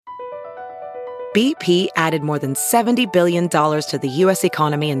BP added more than $70 billion to the U.S.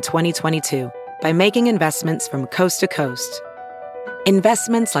 economy in 2022 by making investments from coast to coast.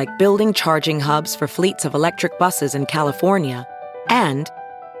 Investments like building charging hubs for fleets of electric buses in California and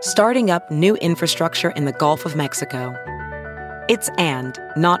starting up new infrastructure in the Gulf of Mexico. It's and,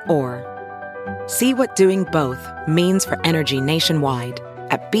 not or. See what doing both means for energy nationwide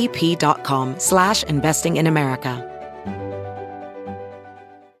at bp.com/investing in America.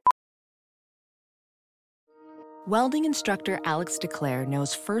 Welding instructor Alex DeClaire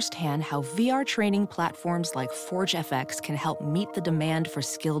knows firsthand how VR training platforms like ForgeFX can help meet the demand for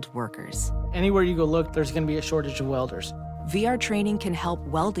skilled workers. Anywhere you go look, there's going to be a shortage of welders. VR training can help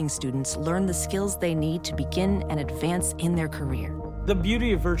welding students learn the skills they need to begin and advance in their career. The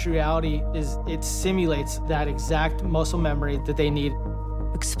beauty of virtual reality is it simulates that exact muscle memory that they need.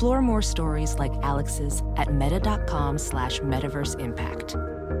 Explore more stories like Alex's at meta.com/metaverseimpact.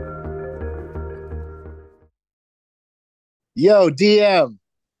 Yo, DM.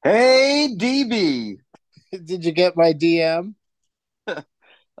 Hey, DB. Did you get my DM?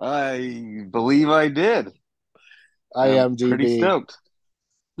 I believe I did. I am DB. Pretty stoked.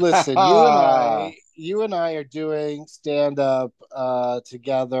 Listen, you and I are doing stand-up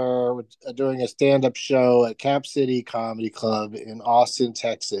together, doing a stand-up show at Cap City Comedy Club in Austin,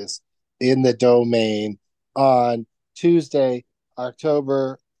 Texas, in the Domain on Tuesday,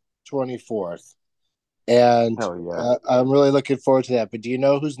 October 24th. And yeah. I'm really looking forward to that. But do you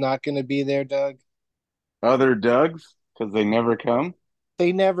know who's not going to be there, Doug? Other Dougs? Because they never come?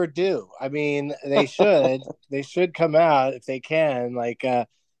 They never do. I mean, they should. They should come out if they can. Like, I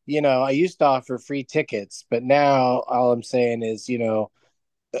used to offer free tickets, but now all I'm saying is,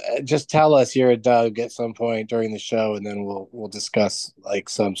 just tell us you're a Doug at some point during the show, and then we'll discuss like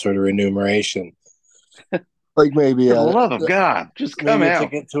some sort of remuneration. Like maybe for the love of God, just come out. A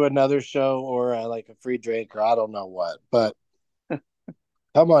ticket to another show or like a free drink or I don't know what. But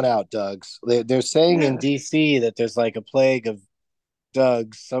come on out, Dougs. They're saying in DC that there's like a plague of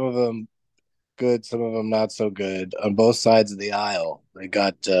Dougs. Some of them good, some of them not so good on both sides of the aisle. They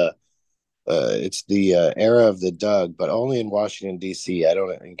got it's the era of the Doug, but only in Washington DC. I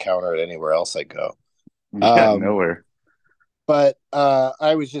don't encounter it anywhere else I go. Yeah, nowhere. But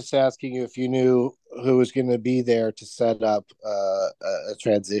I was just asking you if you knew who was going to be there to set up a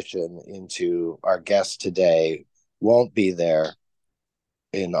transition into our guest today. Won't be there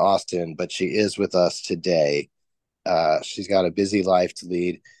in Austin, but she is with us today. She's got a busy life to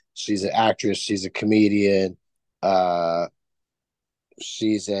lead. She's an actress. She's a comedian.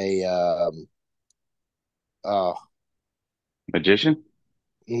 She's a magician?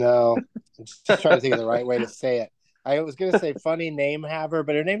 No, I'm just trying to think of the right way to say it. I was going to say funny name haver,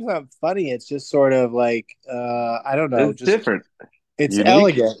 but her name's not funny. It's just sort of like, I don't know. It's just different. It's unique.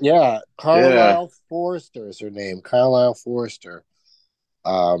 Elegant. Yeah. Carlisle Forrester is her name. Carlisle Forrester.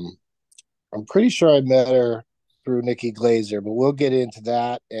 I'm pretty sure I met her through Nikki Glazer, but we'll get into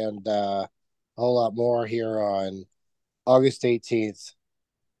that and a whole lot more here on August 17th,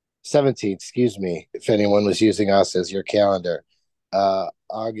 excuse me, if anyone was using us as your calendar.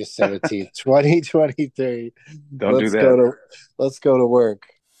 August 17th, 2023. Don't do that. Let's go to work.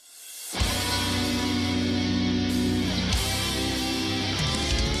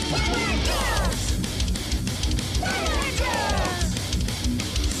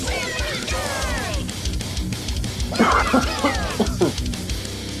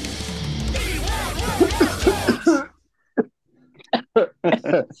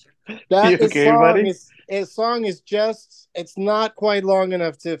 Song is just, it's not quite long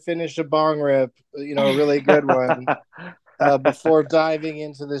enough to finish a bong rip, a really good one before diving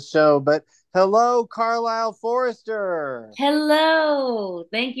into the show. But hello, Carlisle Forrester. Hello.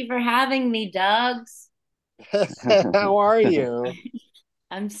 Thank you for having me, Dougs. How are you?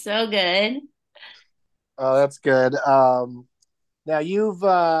 I'm so good. Oh, that's good. Now you've,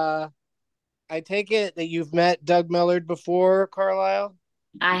 I take it that you've met Doug Millard before, Carlisle?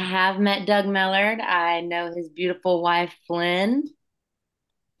 I have met Doug Millard. I know his beautiful wife, Flynn.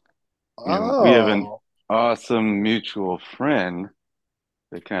 Oh. We have an awesome mutual friend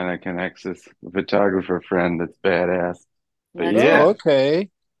that kind of connects us, a photographer friend that's badass. But okay.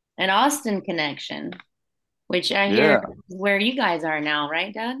 An Austin connection, which I hear is where you guys are now,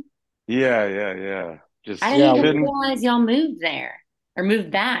 right, Doug? Yeah. I didn't even realize y'all moved there, or moved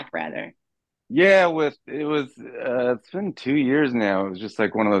back, rather. Yeah, it's been 2 years now. It was just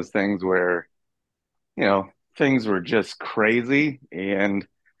like one of those things where, things were just crazy and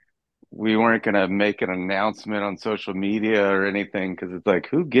we weren't going to make an announcement on social media or anything because it's like,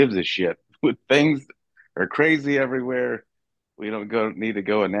 who gives a shit? Things are crazy everywhere. We don't need to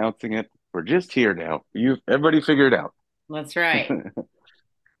go announcing it. we're just here now. Everybody figured it out. That's right.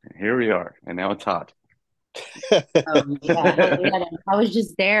 Here we are, and now it's hot. Yeah, I was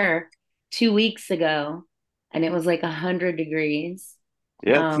just there 2 weeks ago, and it was like 100 degrees.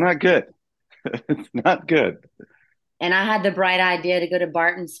 Yeah, it's Um, not good. It's not good. and I had the bright idea to go to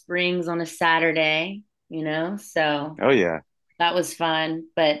Barton Springs on a Saturday, so Oh yeah, that was fun,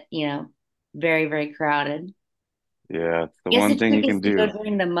 but very, very crowded. yeah. It's the Guess one the thing trick you is can to go do.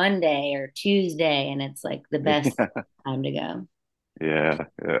 during the Monday or Tuesday, and it's like the best time to go. Yeah,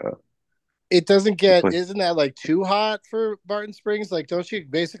 yeah. It doesn't The get, place. isn't that like too hot for Barton Springs? Like, don't you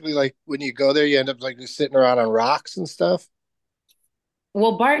basically like when you go there, you end up like just sitting around on rocks and stuff?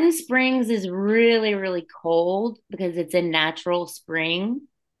 Well, Barton Springs is really, really cold because it's a natural spring.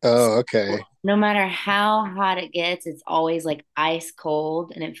 Oh, So okay. no matter how hot it gets, it's always like ice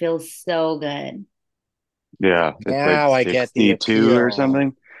cold and it feels so good. Yeah, it's like Now I get the 62 or appeal.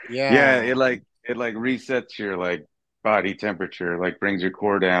 something. Yeah, Yeah. it like resets your like body temperature, like brings your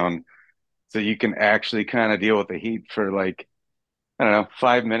core down so you can actually kind of deal with the heat for like, I don't know,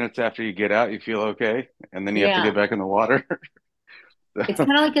 5 minutes after you get out, you feel okay, and then you have to Yeah. get back in the water. It's So,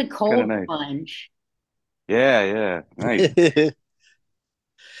 kind of like a kind of cold nice. plunge. Yeah, yeah, nice.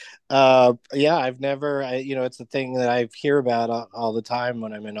 Yeah, I've never, it's a thing that I hear about all the time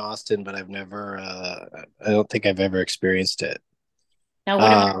when I'm in Austin, but I've never, I don't think I've ever experienced it. Now,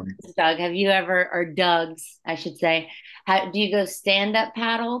 what about Um, this, Doug? Have you ever, or Doug's, I should say, do you go stand up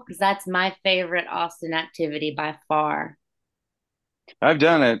paddle? Because that's my favorite Austin activity by far. I've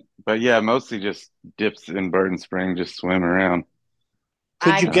done it, but yeah, mostly just dips in Burton Spring, just swim around.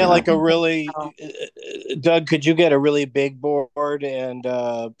 could I you I get don't can't know. like a stand really, paddle. Doug, could you get a really big board and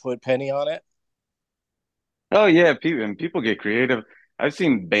put Penny on it? Oh yeah, people get creative. I've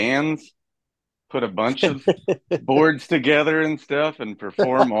seen bands put a bunch of boards together and stuff and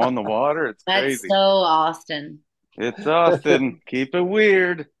perform on the water. It's That's so crazy. Austin. It's Austin. Keep it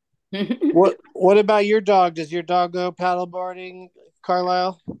weird. What about your dog? Does your dog go paddleboarding,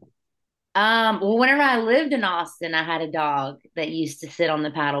 Carlisle? Well, whenever I lived in Austin, I had a dog that used to sit on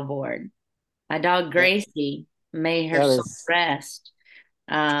the paddleboard. My dog That, Gracie, may her that soul is, rest.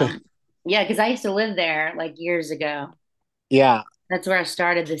 Um, yeah, because I used to live there like years ago. yeah, That's where I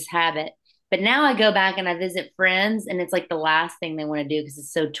started this habit. But now I go back and I visit friends, and it's like the last thing they want to do because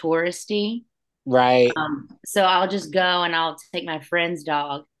it's so touristy. right. So I'll just go and I'll take my friend's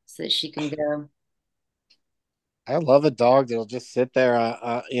dog so that she can go. I love a dog that'll just sit there,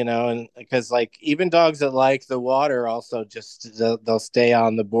 and because like even dogs that like the water also just they'll stay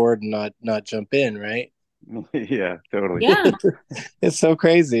on the board and not jump in, right? Yeah, totally. Yeah. It's so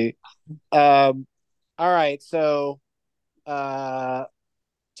crazy. Um, all right, so uh,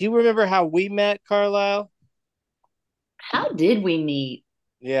 do you remember how we met, Carlisle? How did we meet?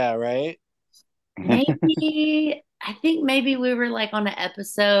 Yeah, right. Maybe, I think maybe we were like on an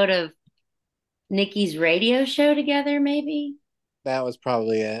episode of Nikki's radio show together, maybe. That was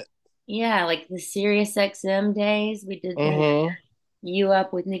probably it. Yeah, like the Sirius XM days. We did the Mm-hmm. You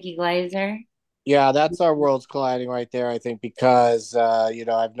Up with Nikki Glazer. Yeah, that's our worlds colliding right there, I think, because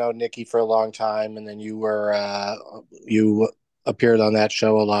I've known Nikki for a long time, and then you appeared on that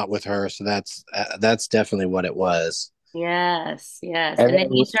show a lot with her, so that's definitely what it was. Yes, yes. And And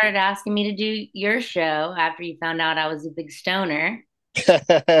then you then, started asking me to do your show after you found out I was a big stoner.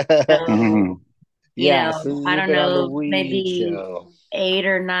 Mhm. So, yeah, so I you've don't been on the know, weed maybe show, 8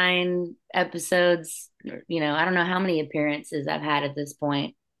 or 9 episodes. I don't know how many appearances I've had at this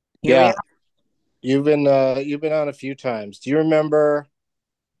point. Here we yeah. are. You've been on a few times. Do you remember?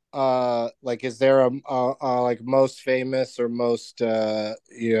 Like, is there a like most famous or most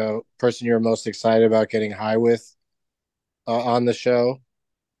person you're most excited about getting high with on the show?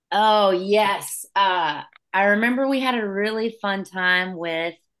 Oh, yes. I remember we had a really fun time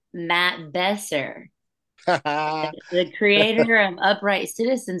with Matt Besser, the creator of Upright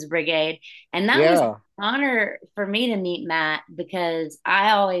Citizens Brigade. And that was an Yeah, honor for me to meet Matt because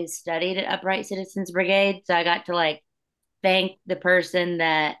I always studied at Upright Citizens Brigade. So I got to like thank the person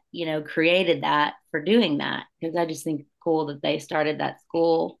that, created that for doing that because I just think it's cool that they started that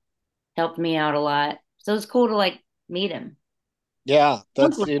school, helped me out a lot. So it's cool to like meet him. yeah.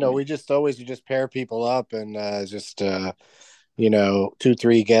 That's we just pair people up and just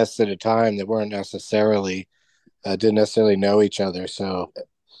 2-3 guests at a time that weren't necessarily didn't necessarily know each other. So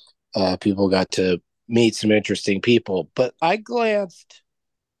people got to meet some interesting people. But I glanced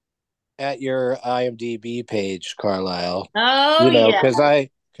at your IMDb page, Carlisle. Oh, yeah. Because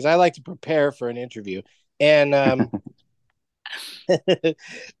I like to prepare for an interview, and I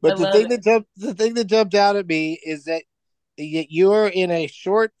but love it. the thing that jumped out at me is that you're in a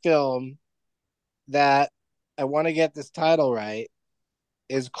short film that I want to get this title right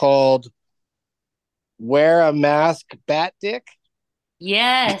is called Wear a Mask, Bat Dick.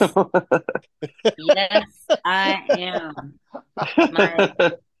 Yes. Yes, I am.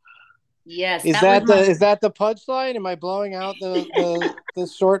 My yes, Is that was that the my is that the punchline? Am I blowing out the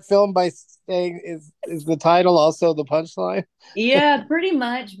short film by saying is the title also the punchline? yeah, pretty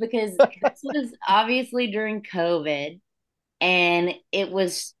much because this was obviously during COVID and it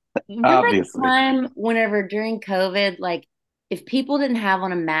was remember the Obviously. time whenever during COVID, like if people didn't have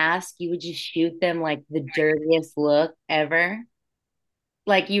on a mask, you would just shoot them like the dirtiest look ever.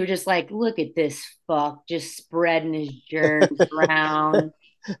 Like you were just like, look at this fuck just spreading his germs around,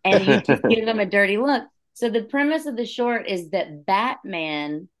 and you just give them a dirty look. So the premise of the short is that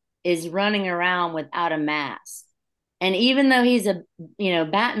Batman is running around without a mask. And even though he's a,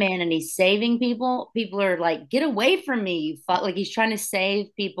 Batman and he's saving people, people are like, get away from me, you fuck. Like he's trying to save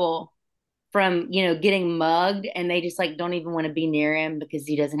people from, getting mugged, and they just like don't even want to be near him because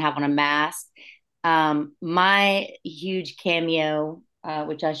he doesn't have on a mask. My huge cameo,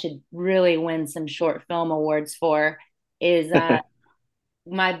 which I should really win some short film awards for, is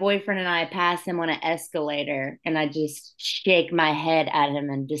my boyfriend and I pass him on an escalator, and I just shake my head at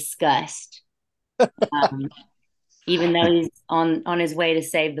him in disgust, um, even though he's on his way to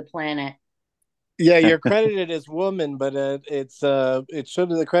save the planet. Yeah, you're credited as woman, but it should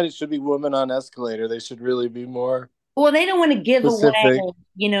the credit should be woman on escalator. They should really be more Well, they don't want to give away, specific.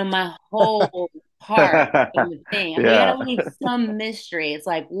 my whole part in the thing. We got Yeah. to leave some mystery. It's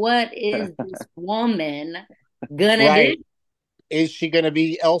like, what is this woman gonna do? Right. Is she going to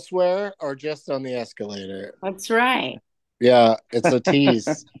be elsewhere or just on the escalator? That's right. Yeah, it's a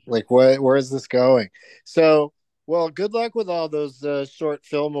tease. Like, where is this going? So, well, good luck with all those short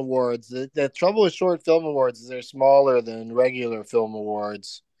film awards. The trouble with short film awards is they're smaller than regular film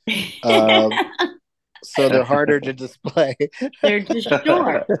awards, uh, so they're harder to display. They're just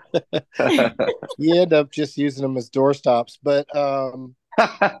short. You end up just using them as doorstops. But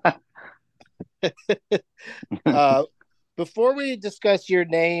uh, before we discuss your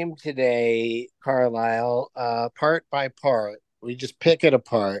name today, Carlisle, part by part, we just pick it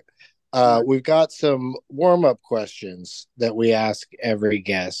apart. We've got some warm up questions that we ask every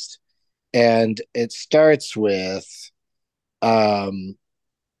guest. And it starts with, um,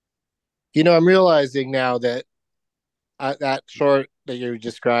 I'm realizing now that that short that you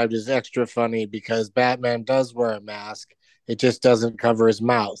described is extra funny because Batman does wear a mask. It just doesn't cover his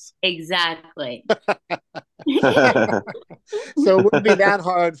mouth. Exactly. So it wouldn't be that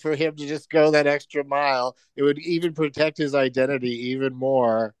hard for him to just go that extra mile. It would even protect his identity even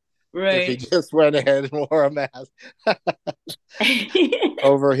more if he Right. just went ahead and wore a mask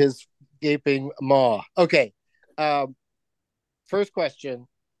over his gaping maw. Okay. Um, First question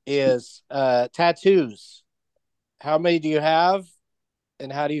is tattoos. How many do you have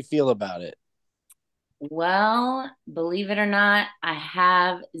and how do you feel about it? Well, believe it or not, I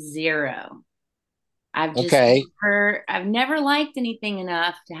have zero. Okay. I've never liked anything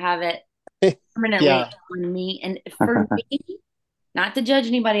enough to have it permanently Yeah. on me. And for me, not to judge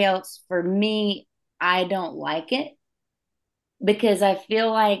anybody else, for me, I don't like it because I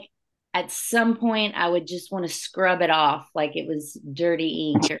feel like at some point I would just want to scrub it off like it was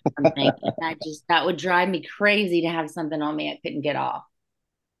dirty ink or something. And that would drive me crazy to have something on me I couldn't get off.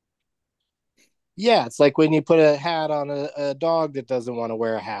 Yeah. It's like when you put a hat on a dog that doesn't want to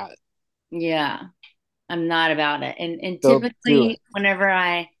wear a hat. Yeah, I'm not about it. And Don't do it. typically whenever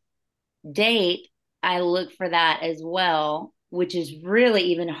I date, I look for that as well, which is really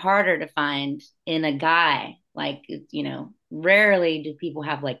even harder to find in a guy. Like, rarely do people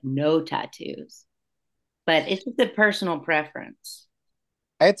have like no tattoos, but it's just a personal preference.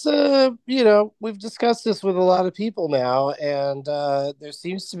 It's we've discussed this with a lot of people now, and there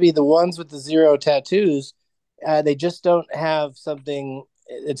seems to be the ones with the zero tattoos. They just don't have something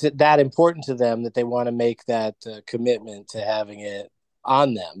it's that important to them that they want to make that commitment to having it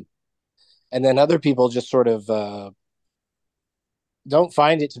on them. And then other people just sort of don't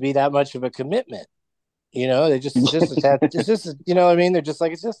find it to be that much of a commitment. They just it's just a it's just what I mean. They're just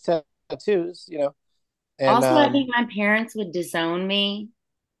like it's just tattoos. And Also, I think my parents would disown me.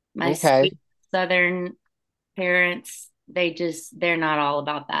 My okay, sweet Southern parents, they're not all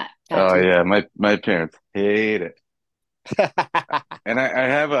about that Oh tattoo. yeah, my parents hate it. And I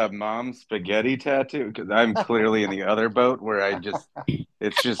have a mom spaghetti tattoo because I'm clearly in the other boat where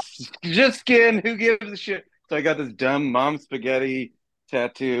it's just skin. Who gives a shit? So I got this dumb mom spaghetti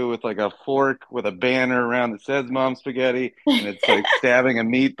tattoo with like a fork with a banner around that says mom spaghetti, and it's like stabbing a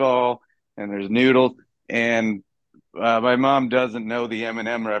meatball, and there's noodles. And My mom doesn't know the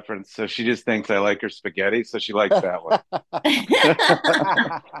M&M reference, so she just thinks I like her spaghetti, so she likes that one.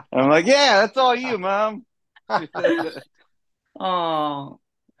 I'm like, yeah, that's all you, Mom. Oh,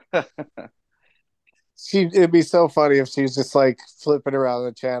 It'd be so funny if she's just like flipping around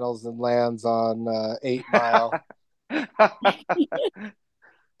the channels and lands on 8 Mile.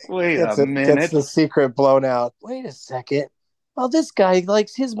 Wait a Gets minute. the secret blown out. Wait a second. Oh, this guy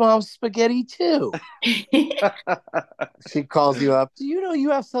likes his mom's spaghetti too. She calls you up. Do you know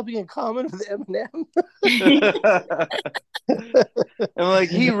you have something in common with Eminem? And like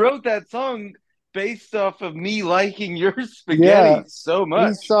he wrote that song based off of me liking your Yeah, spaghetti so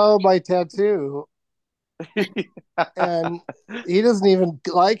he much. saw my tattoo, and he doesn't even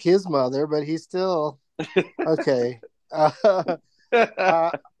like his mother, but he's still okay.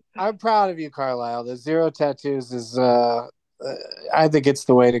 Uh, I'm proud of you, Carlisle. The zero tattoos is, I think it's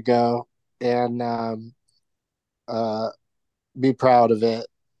the way to go, and uh, be proud of it.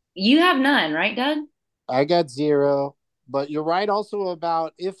 you have none, right, Doug? I got zero, but you're right also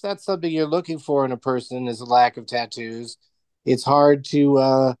about if that's something you're looking for in a person is a lack of tattoos. It's hard to,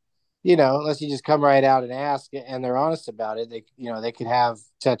 unless you just come right out and ask, and they're honest about it. They could have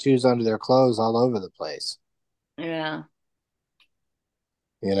tattoos under their clothes all over the place. Yeah.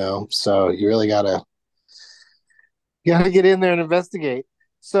 So you gotta get in there and investigate.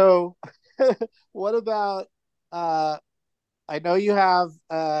 So, what about? I know you have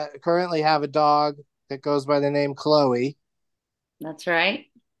currently have a dog that goes by the name Chloe. That's right.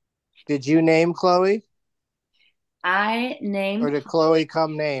 Did you name Chloe, I or named did Chloe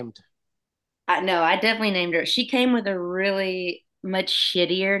come named? no, I definitely named her. She came with a really much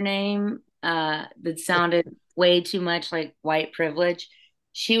shittier name that sounded way too much like white privilege.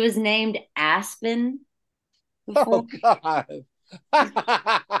 She was named Aspen before. Oh God.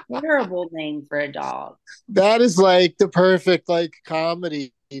 Terrible name for a dog. That is like the perfect like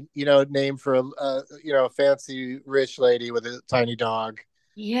comedy, name for a fancy rich lady with a tiny dog.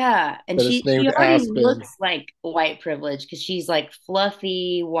 Yeah, and But she it's she named already Aspen. looks like white privilege because she's like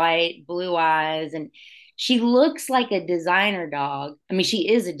fluffy, white, blue eyes, and she looks like a designer dog. I mean, she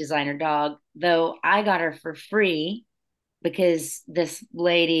is a designer dog, though I got her for free because this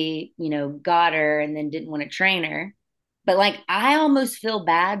lady, got her and then didn't want to train her. But like I almost feel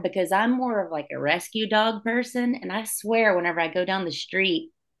bad because I'm more of like a rescue dog person, and I swear whenever I go down the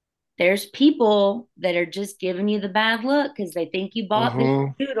street there's people that are just giving you the bad look because they think you bought this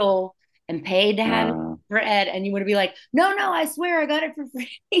Mm-hmm. doodle and paid to have it Uh, bred, and you want to be like, no, no, I swear I got it for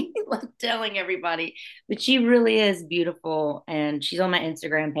free, like telling everybody. But she really is beautiful, and she's on my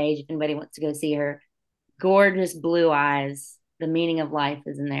Instagram page if anybody wants to go see her. Gorgeous blue eyes. The meaning of life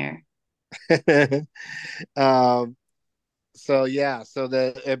is in there. um, so yeah,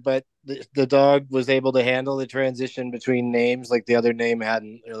 but the dog was able to handle the transition between names, like the other name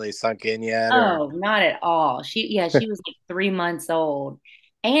hadn't really sunk in yet, or Oh, not at all. She was like 3 months old.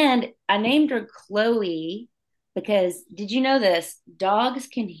 And I named her Chloe because did you know this? Dogs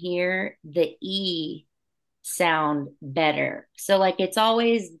can hear the E sound better. So like it's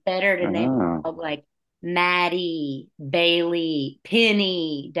always better to name a oh, dog like Maddie, Bailey,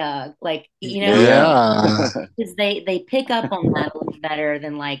 Penny, Doug. Like, yeah. yeah. because they pick up on that a little better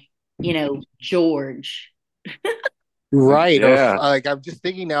than like, George. Right. Or Yeah. like I'm just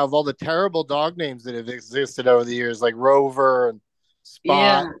thinking now of all the terrible dog names that have existed over the years, like Rover and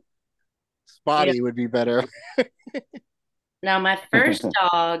Yeah. Spot. Yeah. Spotty would be better. Now, my first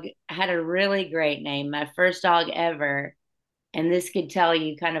dog had a really great name, my first dog ever. And this could tell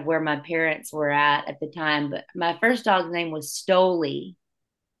you kind of where my parents were at the time. But my first dog's name was Stoli,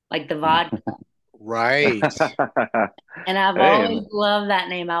 like the vodka. Right. And I've Hey, always loved that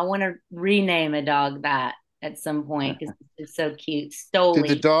name. I want to rename a dog that at some point because it's so cute. Did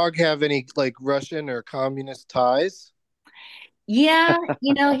the Stoli. dog have any like Russian or communist ties? Yeah,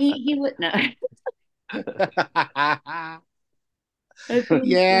 he would no. I think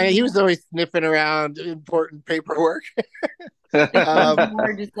Yeah, he was always sniffing around important paperwork. it was um,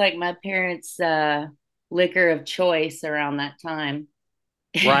 more just like my parents' liquor of choice around that time.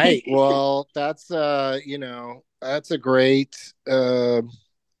 right. Well, that's a great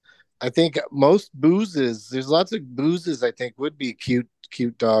I think most boozes, there's lots of boozes I think would be cute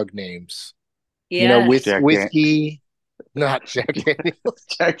dog names. Yeah, Jack Dan Whiskey, not Jack Daniels.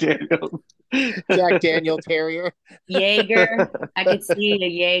 Jack Daniels. Jack Daniel Terrier. Jaeger. I could see a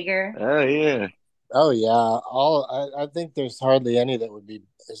Jaeger. Oh yeah. Oh yeah, I think there's hardly any that would be.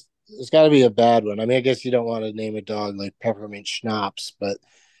 There's got to be a bad one. I mean, I guess you don't want to name a dog like peppermint schnapps, but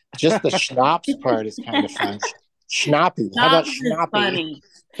just the schnapps part is kind of fun. Schnappy. How about Stops is schnappy? funny.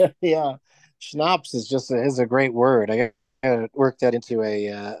 Yeah. Schnapps is a great word. I gotta work that into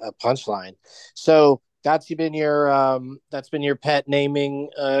a punchline. So that's been your pet naming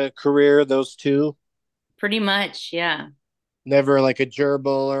career. Those two. Pretty much, yeah. Never like a gerbil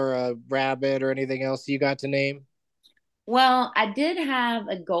or a rabbit or anything else you got to name. Well, I did have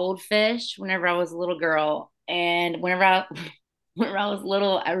a goldfish whenever I was a little girl, and whenever I was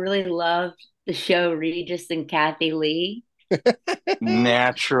little, I really loved the show Regis and Kathy Lee.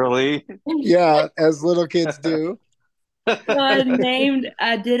 Naturally. Yeah, as little kids do. So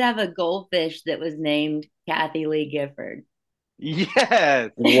I did have a goldfish that was named Kathy Lee Gifford. Yes,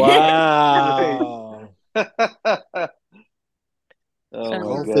 that's great. Wow. Oh my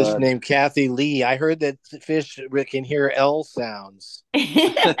Goldfish God. named Kathy Lee. I heard that fish can hear L sounds.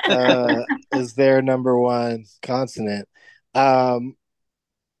 Is their number one consonant. Um,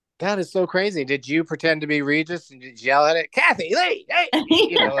 that is so crazy. Did you pretend to be Regis and just yell at it, Kathy Lee? Hey,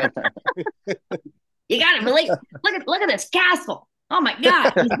 you know, like You gotta believe. Look at this castle. Oh my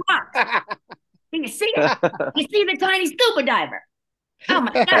God, he's rocked. Can you see it? You see the tiny scuba diver? Oh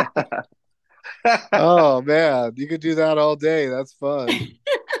my God. oh man, you could do that all day. That's fun.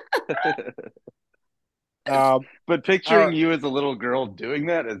 Um, But all picturing right. you as a little girl doing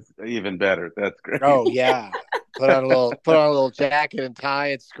that is even better. That's great. Oh yeah. Put on a little jacket and tie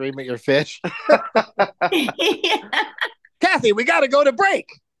and scream at your fish. Kathy, we gotta go to break.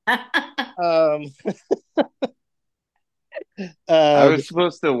 Um, I um was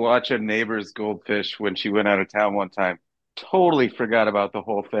supposed to watch a neighbor's goldfish when she went out of town one time. Totally forgot about the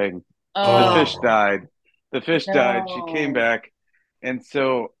whole thing. The fish Oh oh died. The fish died. She came no. back. And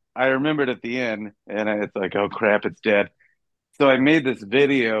so I remembered at the end, and it's like, oh crap, it's dead. So I made this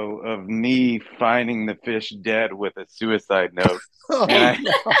video of me finding the fish dead with a suicide note. And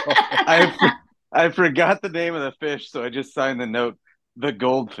oh no. I, I forgot the name of the fish, so I just signed the note, the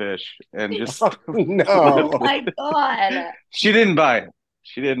goldfish, and just Oh, Oh no. my God. she didn't buy it.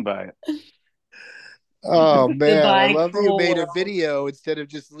 She didn't buy it. Oh man, I Goodbye, love that you cruel made a world. video instead of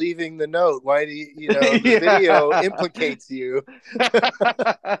just leaving the note. Why do the video Yeah. implicates you.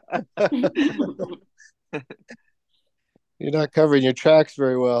 You're not covering your tracks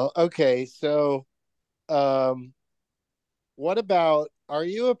very well. Okay, so um what about are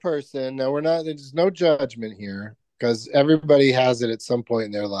you a person? Now we're not there's no judgment here because everybody has it at some point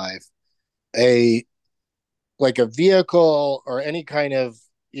in their life. A like a vehicle or any kind of,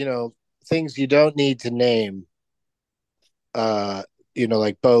 things you don't need to name uh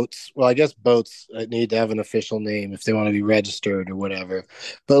like boats. Well, I guess boats need to have an official name if they want to be registered or whatever,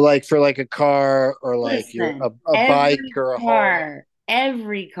 but like for like a car or like Listen, a bike or a home,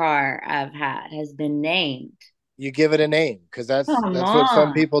 every car I've had has been named. you give it a name because Come that's what some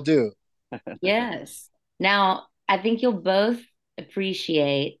on. people do. Yes. Now, I think you'll both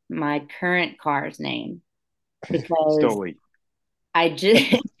appreciate my current car's name because Stoli. I just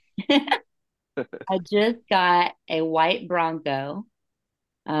I just got a white Bronco,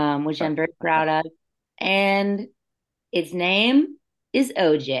 which I'm very proud of, and its name is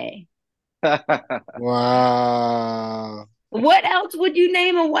OJ. Wow. What else would you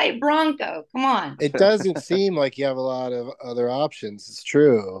name a white Bronco? Come on. It doesn't seem like you have a lot of other options. It's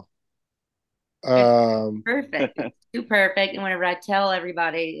true. It's um perfect. It's too perfect. And whenever I tell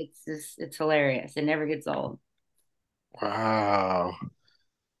everybody, it's hilarious. It never gets old. wow.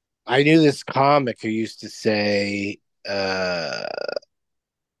 I knew this comic who used to say, uh,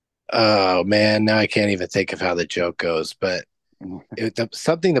 oh man, now I can't even think of how the joke goes, but the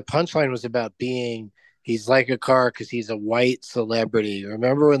punchline was about being, he's like a car because he's a white celebrity.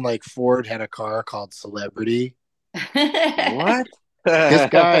 Remember when like Ford had a car called Celebrity? What? This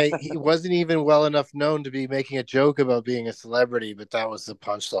guy, he wasn't even well enough known to be making a joke about being a celebrity, but that was the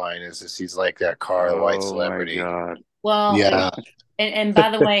punchline is this, he's like that car, a white Oh my celebrity. God. Well, Yeah. and by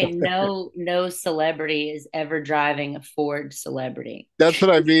the way, no celebrity is ever driving a Ford Celebrity. That's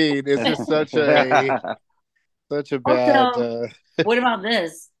what I mean. It's just such a bad Also, what about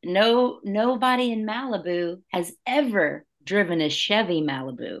this? Nobody in Malibu has ever driven a Chevy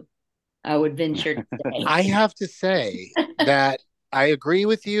Malibu, I would venture to say. I have to say that I agree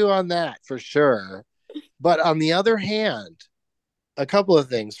with you on that for sure. But on the other hand, a couple of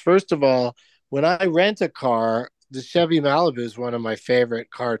things. First of all, when I rent a car, the Chevy Malibu is one of my favorite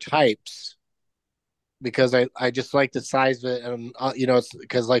car types because I just like the size of it. And, it's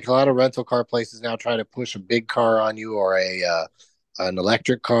because like a lot of rental car places now try to push a big car on you or an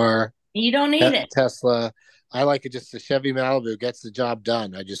electric car, You don't need it. Tesla. I like it just the Chevy Malibu gets the job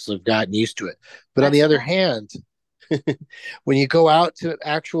done. I just have gotten used to it. But on That's the other fine. hand, when you go out to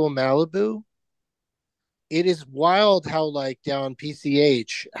actual Malibu, it is wild how like down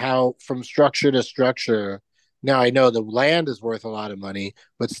PCH, how from structure to structure. Now I know the land is worth a lot of money,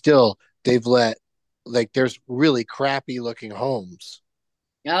 but still they've let like there's really crappy looking homes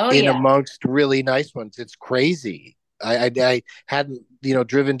Oh in yeah. amongst really nice ones. It's crazy. I hadn't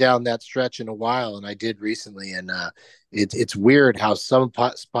driven down that stretch in a while, and I did recently, and it's weird how some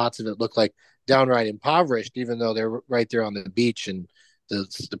spots of it look like downright impoverished, even though they're right there on the beach, and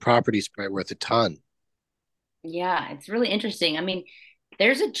the property's probably worth a ton. Yeah, it's really interesting. I mean,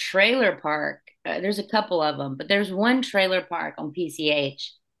 there's a trailer park. There's a couple of them, but there's one trailer park on PCH,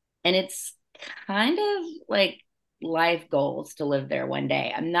 and it's kind of like life goals to live there one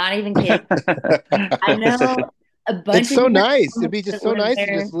day. I'm not even kidding. I know a It's bunch of so different nice. It'd comics be just that so live nice to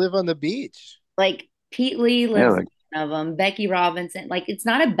there. just live on the beach. Like Pete Lee Yeah, lives in one of them, Becky Robinson. Like it's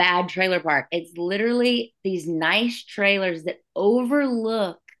not a bad trailer park. It's literally these nice trailers that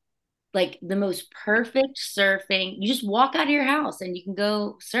overlook like the most perfect surfing. You just walk out of your house and you can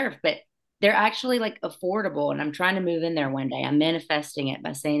go surf, but they're actually like affordable. And I'm trying to move in there one day. I'm manifesting it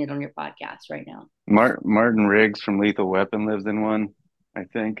by saying it on your podcast right now. Martin Riggs from Lethal Weapon lives in one, I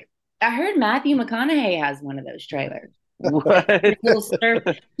think. I heard Matthew McConaughey has one of those trailers. What? Little surf,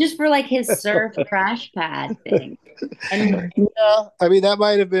 just for like his surf crash pad thing. And Yeah, I mean that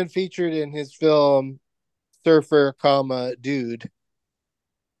might have been featured in his film Surfer, comma Dude.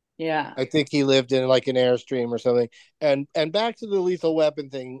 yeah. I think he lived in like an Airstream or something. And back to the Lethal Weapon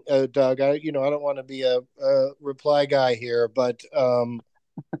thing, Doug. I don't want to be a reply guy here, but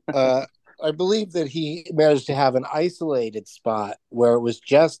uh, I believe that he managed to have an isolated spot where it was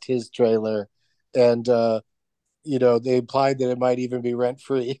just his trailer, and they implied that it might even be rent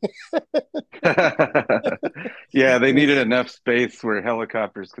free. Yeah, they needed enough space where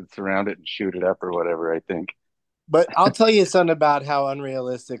helicopters could surround it and shoot it up or whatever, I think. But I'll tell you something about how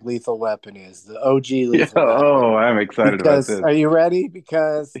unrealistic Lethal Weapon is, the OG Yeah, Lethal Weapon. oh, I'm excited about Because this. are you ready?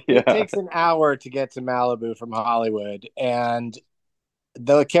 Because it Yeah. takes an hour to get to Malibu from Hollywood, and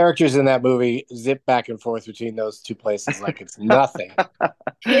the characters in that movie zip back and forth between those two places like it's nothing.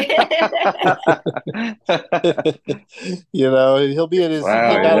 He'll be at his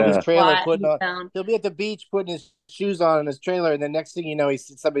Wow, out of his yeah. trailer What putting he on. found. He'll be at the beach putting his shoes on in his trailer, and the next thing you know,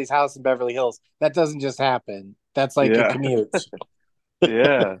 he's at somebody's house in Beverly Hills. That doesn't just happen. That's like a Yeah. commute.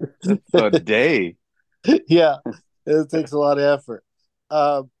 Yeah. That's a day. Yeah, it takes a lot of effort.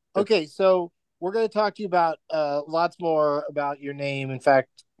 Okay, so we're going to talk to you about lots more about your name. In fact,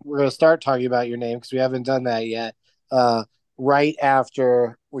 we're going to start talking about your name because we haven't done that yet. Right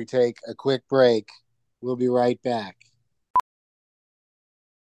after we take a quick break, we'll be right back.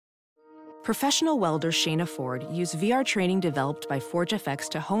 Professional welder Shayna Ford used VR training developed by ForgeFX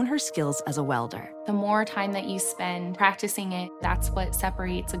to hone her skills as a welder. The more time that you spend practicing it, that's what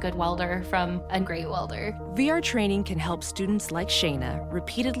separates a good welder from a great welder. VR training can help students like Shayna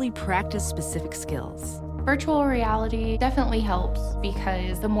repeatedly practice specific skills. Virtual reality definitely helps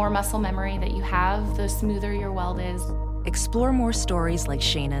because the more muscle memory that you have, the smoother your weld is. Explore more stories like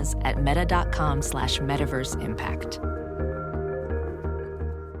Shayna's at meta.com/metaverseimpact.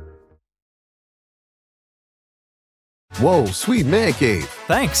 Whoa, sweet man cave.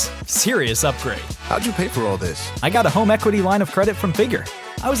 Thanks. Serious upgrade. How'd you pay for all this? I got a home equity line of credit from Figure.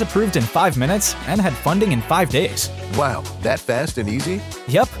 I was approved in 5 minutes and had funding in 5 days. Wow, that fast and easy?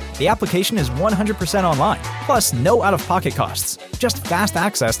 Yep, the application is 100% online, plus no out-of-pocket costs. Just fast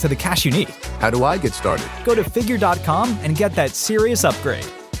access to the cash you need. How do I get started? Go to figure.com and get that serious upgrade.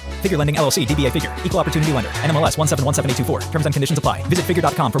 Figure Lending LLC, DBA Figure, Equal Opportunity Lender, NMLS 1717824. Terms and conditions apply. Visit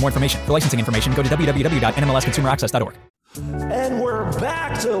figure.com for more information. For licensing information, go to www.nmlsconsumeraccess.org. And we're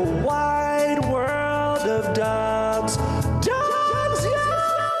back to Wide World of Dogs. Dogs,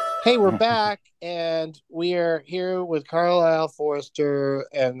 yeah! Hey, we're back, and we are here with Carlisle Forrester,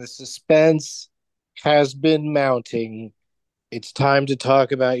 and the suspense has been mounting. It's time to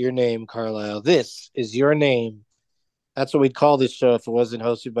talk about your name, Carlisle. This is your name. That's what we'd call this show if it wasn't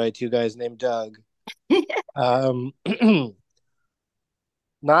hosted by two guys named Doug.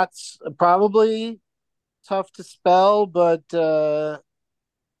 Not probably tough to spell, but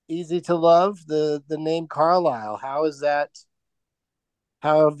easy to love. The name Carlisle. How is that?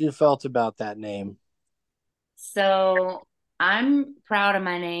 How have you felt about that name? So I'm proud of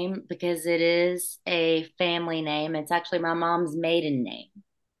my name because it is a family name. It's actually my mom's maiden name.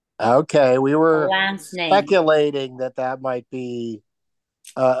 Okay, we were Last name. speculating that might be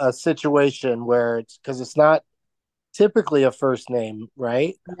a situation where it's because it's not typically a first name,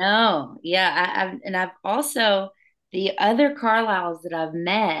 right? No, yeah, I've also the other Carlisles that I've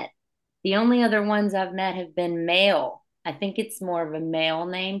met, the only other ones I've met have been male. I think it's more of a male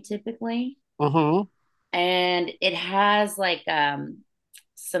name typically. Mm-hmm. and it has like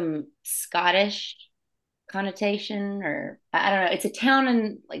some Scottish connotation, or I don't know. It's a town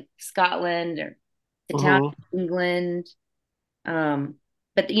in like Scotland, or the town Hmm. in England. Um,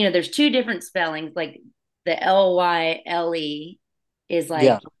 but there's two different spellings. Like the Lyle is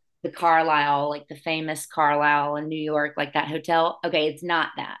Yeah. like the Carlisle, like the famous Carlisle in New York, like that hotel. Okay, it's not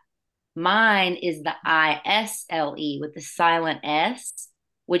that. Mine is the Isle with the silent S,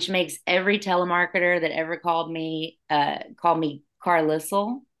 which makes every telemarketer that ever call me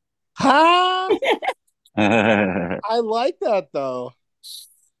Carlisle. Ha! I like that though.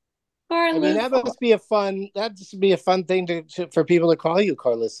 I mean, Carlisle. that must be a fun thing for people to call you,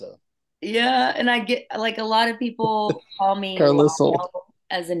 Carlissa. Yeah, and I get like a lot of people call me Carlissa. Lyle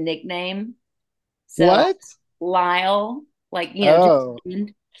as a nickname. So What? Lyle, like Oh,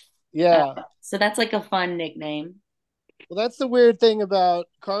 just yeah. so that's like a fun nickname. Well, that's the weird thing about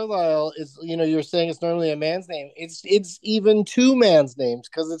Carlisle is, you're saying it's normally a man's name. It's even two man's names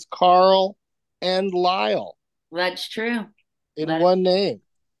because it's Carl and Lyle That's true. in That, one name.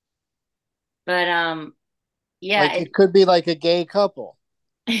 but Like yeah, it could be like a gay couple,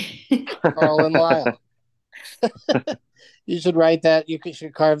 Carl and Lyle. You should write that.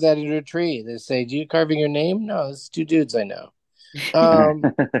 Should carve that into a tree. They say, "Do you carving your name?" No, it's two dudes I know. Um,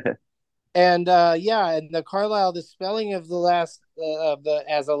 and yeah, and the Carlisle, the spelling of the last of the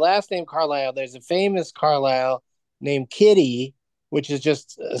as a last name Carlisle. There's a famous Carlisle named Kitty, which is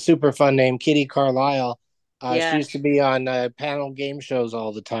just a super fun name, Kitty Carlisle. She yeah. used to be on panel game shows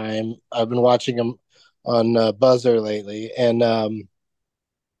all the time. I've been watching them on Buzzer lately, and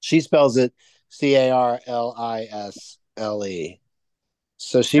she spells it Carlisle.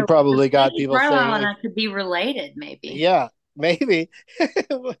 So she So probably got maybe people Carlisle saying, and if, I could be related. Maybe, yeah, maybe.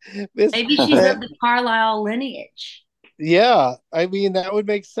 this, maybe she's of the Carlisle lineage. yeah, I mean, that would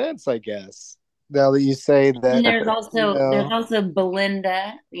make sense, I guess. Now that you say And that, there's also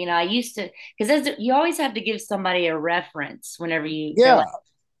Belinda. I used to, because you always have to give somebody a reference whenever they're yeah, like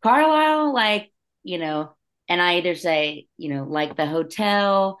Carlisle, like and I either say like the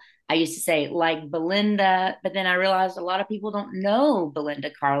hotel. I used to say like Belinda, but then I realized a lot of people don't know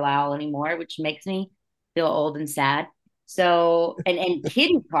Belinda Carlisle anymore, which makes me feel old and sad. So and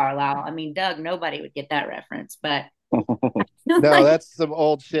Kitty Carlisle. I mean, Doug, nobody would get that reference, but no, like, that's some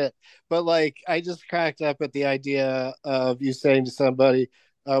old shit. But like, I just cracked up at the idea of you saying to somebody,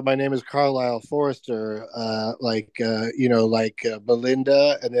 "My name is Carlisle Forrester," like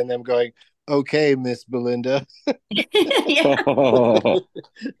Belinda, and then them going, "Okay, Miss Belinda." yeah.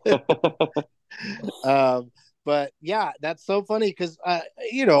 um, but yeah, that's so funny because I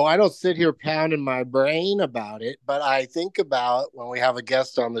don't sit here pounding my brain about it, but I think about when we have a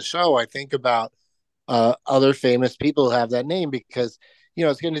guest on the show, I think about other famous people who have that name because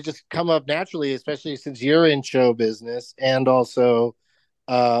it's going to just come up naturally, especially since you're in show business and also,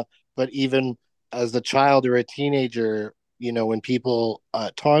 but even as a child or a teenager. When people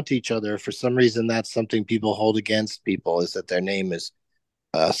taunt each other, for some reason, that's something people hold against people is that their name is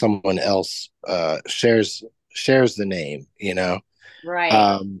someone else shares the name. Right.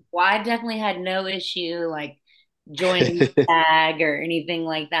 Um, Well, I definitely had no issue like joining the tag or anything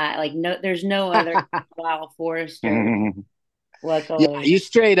like that. Like no, there's no other Carlisle Forrester, yeah, luckily. you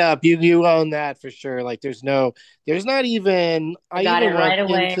straight up you own that for sure. Like there's not even I I got it even went right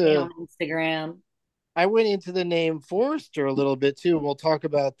away into on Instagram. I went into the name Forrester a little bit too. We'll talk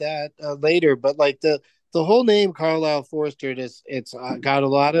about that later. But like the whole name Carlisle Forrester, it's got a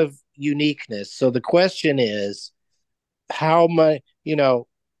lot of uniqueness. So the question is, how much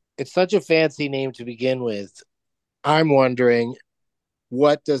it's such a fancy name to begin with. I'm wondering,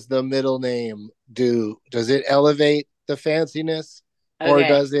 what does the middle name do? Does it elevate the fanciness, or Okay.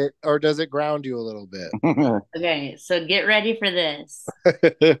 does it ground you a little bit? Okay. So get ready for this.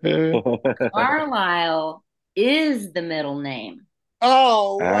 Carlisle is the middle name.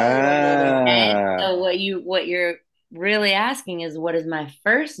 Oh, wait a minute. And Ah. so what you're really asking is what is my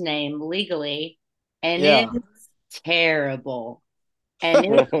first name legally? And Yeah. it's terrible. And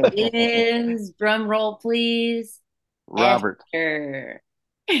it is, drum roll please, Robert. Esther.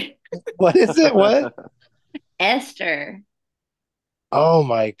 What is it? What? Esther. Oh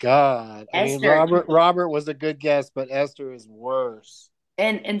my God. I mean, Esther. Robert was a good guess, but Esther is worse.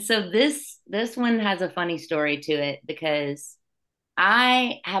 And so this one has a funny story to it because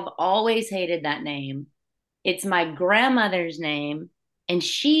I have always hated that name. It's my grandmother's name, and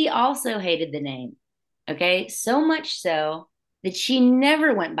she also hated the name. Okay, so much so that she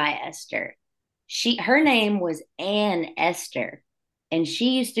never went by Esther. Her name was Ann Esther, and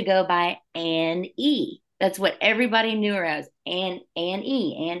she used to go by Ann E. That's what everybody knew her as, Ann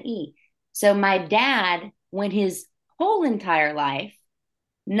E. So my dad went his whole entire life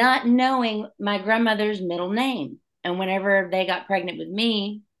not knowing my grandmother's middle name. And whenever they got pregnant with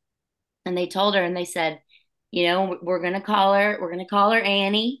me and they told her and they said, we're going to call her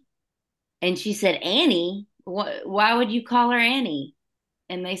Annie. And she said, Annie, why would you call her Annie?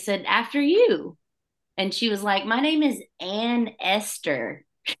 And they said, after you. And she was like, my name is Ann Esther.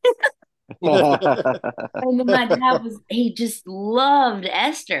 And then my dad he just loved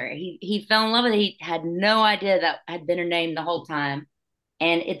Esther. He fell in love with it. He had no idea that had been her name the whole time.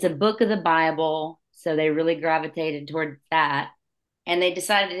 And it's a book of the Bible. So they really gravitated toward that. And they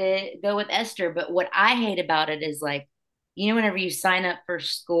decided to go with Esther. But what I hate about it is like, whenever you sign up for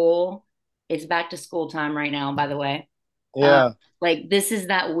school, it's back to school time right now, by the way. Yeah. Like this is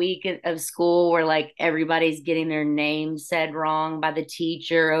that week of school where like everybody's getting their name said wrong by the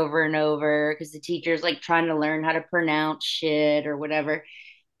teacher over and over because the teacher's like trying to learn how to pronounce shit or whatever.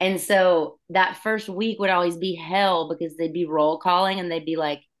 And so that first week would always be hell because they'd be roll calling and they'd be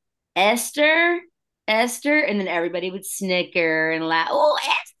like, Esther, Esther. And then everybody would snicker and laugh. Oh,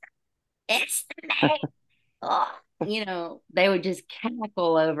 Esther, it's the name. Oh, they would just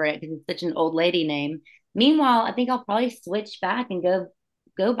cackle over it because it's such an old lady name. Meanwhile, I think I'll probably switch back and go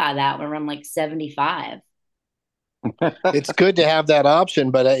by that when I'm like 75. It's good to have that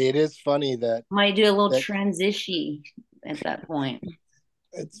option, but it is funny that Might do a little transition at that point.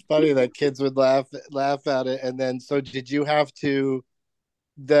 It's funny that kids would laugh at it. And then, so did you have to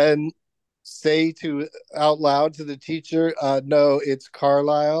then say out loud to the teacher, no, it's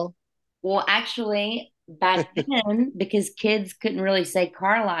Carlisle? Well, actually, back then, because kids couldn't really say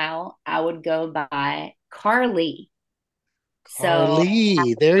Carlisle, I would go by Carly.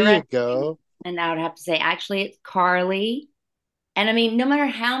 Carly, there you go. And I would have to say, actually, it's Carly. And I mean, no matter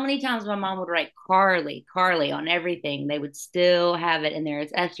how many times my mom would write Carly, Carly on everything, they would still have it in there.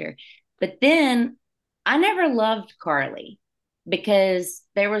 It's Esther. But then I never loved Carly because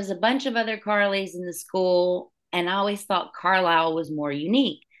there was a bunch of other Carlys in the school. And I always thought Carlisle was more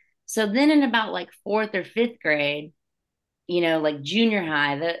unique. So then in about like fourth or fifth grade, like junior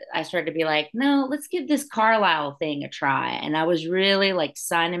high, I started to be like, no, let's give this Carlisle thing a try. And I was really like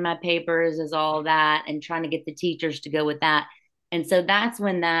signing my papers as all that and trying to get the teachers to go with that. And so that's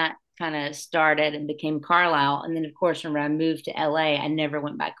when that kind of started and became Carlisle. And then, of course, when I moved to LA, I never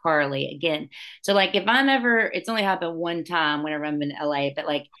went by Carly again. So, like, it's only happened one time whenever I'm in LA, but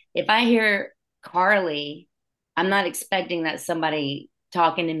like, if I hear Carly, I'm not expecting that somebody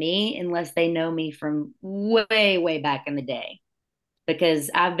talking to me unless they know me from way, way back in the day.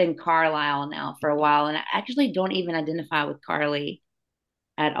 Because I've been Carlisle now for a while, and I actually don't even identify with Carly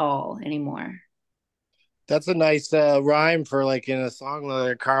at all anymore. That's a nice rhyme for like in a song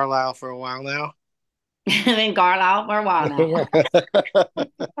like Carlisle for a while now. I've been Carlisle for a while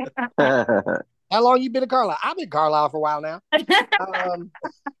now. How long you been in Carlisle? I've been Carlisle for a while now.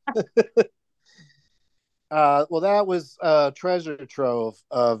 Well, that was a treasure trove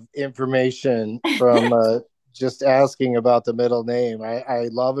of information from just asking about the middle name. I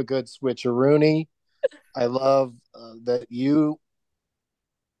love a good switcheroony. I love that you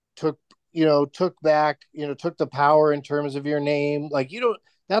took the power in terms of your name. Like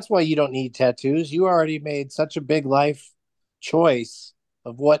that's why you don't need tattoos. You already made such a big life choice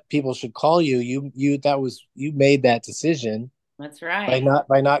of what people should call you. You made that decision. That's right.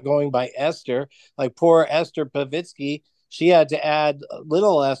 By not going by Esther. Like poor Esther Pavitsky, she had to add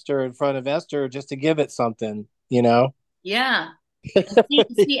little Esther in front of Esther just to give it something, Yeah.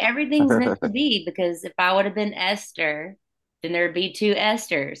 See, everything's meant to be, because if I would have been Esther, then there'd be two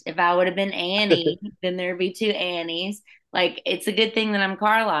Esthers. If I would have been Annie, then there'd be two Annies. Like, it's a good thing that I'm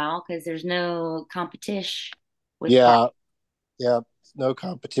Carlisle because there's no competition with that. Yeah, no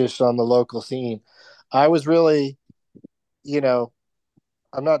competition on the local scene. I was really,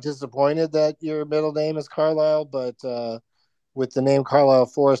 I'm not disappointed that your middle name is Carlisle, but with the name Carlisle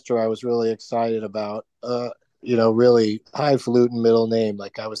Forrester, I was really excited about, really highfalutin middle name.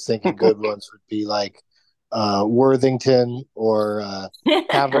 Like I was thinking good ones would be like Worthington or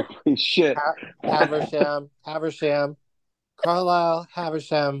Haversham, Carlisle,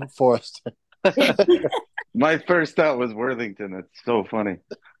 Haversham, Forrester. My first thought was Worthington. That's so funny.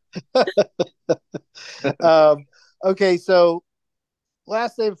 Okay, so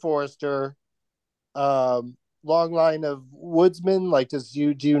last name Forrester, long line of woodsman. Like,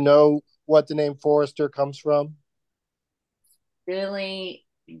 do you know what the name Forrester comes from? Really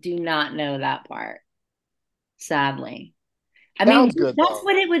do not know that part, sadly. Sounds good, that's though.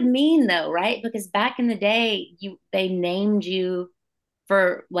 what it would mean, though, right? Because back in the day, they named you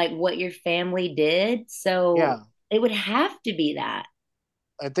for like what your family did, so yeah, it would have to be that.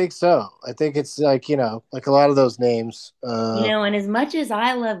 I think so. I think it's like, like a lot of those names. And as much as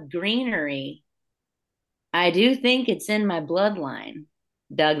I love greenery, I do think it's in my bloodline.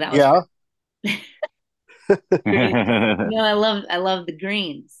 Doug, that was Yeah. I love the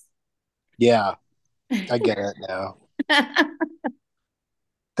greens. Yeah. I get it now.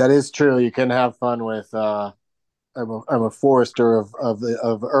 That is true. You can have fun with I'm a forester of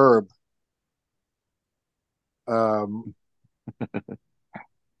herb. I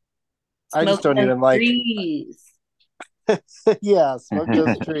just Smoke don't those even like trees. yeah, smoke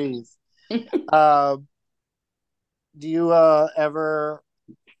those trees. Do you ever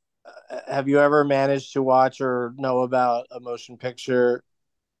have you ever managed to watch or know about a motion picture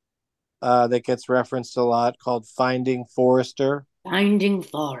that gets referenced a lot called Finding Forrester? Finding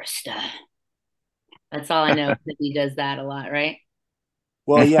Forrester. That's all I know because he does that a lot, right?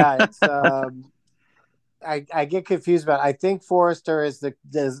 Well, yeah, it's I get confused about it. I think Forrester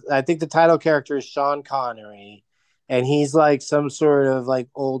I think the title character is Sean Connery, and he's like some sort of like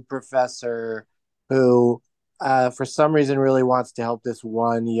old professor who for some reason really wants to help this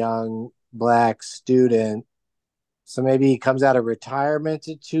one young black student. So maybe he comes out of retirement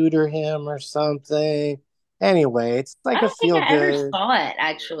to tutor him or something. Anyway, it's I like a don't think feel I ever good. saw it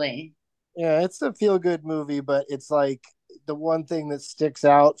actually. Yeah, it's a feel good movie, but it's like the one thing that sticks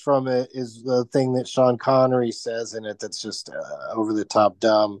out from it is the thing that Sean Connery says in it that's just over the top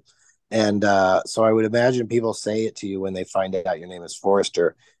dumb. And so I would imagine people say it to you when they find out your name is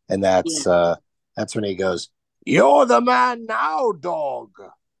Forrester, and Yeah. that's when he goes, "You're the man now, dog."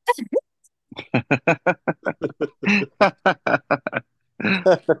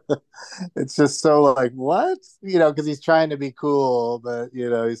 It's just so like what, because he's trying to be cool, but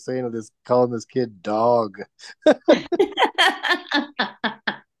he's saying this, calling this kid dog.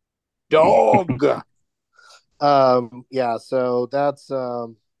 Dog. Yeah, so that's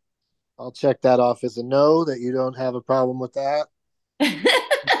I'll check that off as a no, that you don't have a problem with that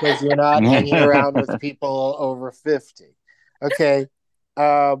because you're not hanging around with people over 50. Okay.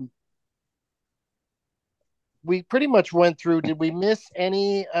 Um we pretty much went through. Did we miss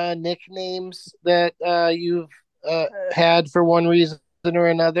any nicknames that you've had for one reason or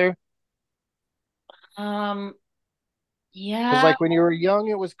another? Um, Because yeah, like when you were young,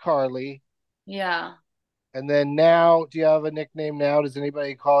 it was Carly, yeah. and then now, do you have a nickname now? Does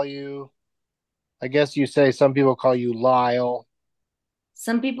anybody call you? I guess you say some people call you Lyle.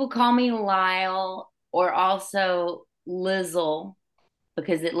 Some people call me Lyle or also Lizzle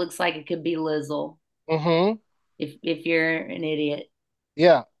because it looks like it could be Lizzle Mm-hmm. if you're an idiot.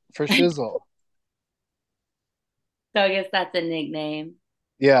 Yeah, for shizzle. So I guess that's a nickname.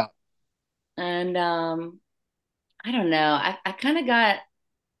 Yeah. And I don't know. I kind of got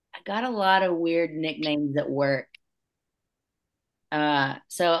a lot of weird nicknames at work.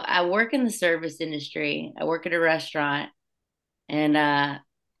 So I work in the service industry. I work at a restaurant and I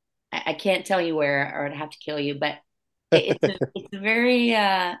can't tell you where or I'd have to kill you, but it's a very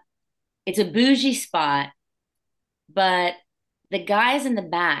it's a bougie spot, but the guys in the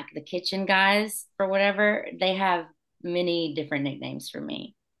back, the kitchen guys or whatever, they have many different nicknames for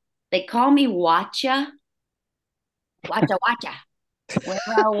me. They call me Watcha, Watcha, Watcha.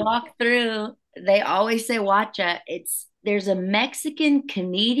 Whenever I walk through, they always say Watcha. There's a Mexican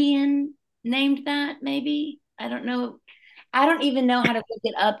comedian named that, maybe. I don't know. I don't even know how to look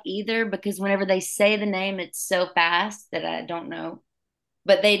it up either because whenever they say the name, it's so fast that I don't know.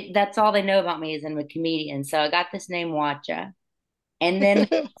 But that's all they know about me is I'm a comedian. So I got this name Watcha. And then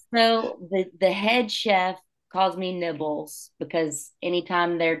so the head chef calls me Nibbles because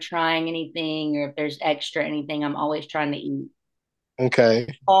anytime they're trying anything or if there's extra anything, I'm always trying to eat. Okay.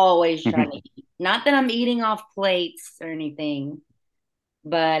 Always trying to eat. Not that I'm eating off plates or anything,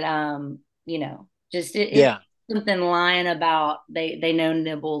 but just it's Yeah. something lying about they know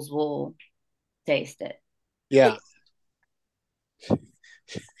Nibbles will taste it. Yeah.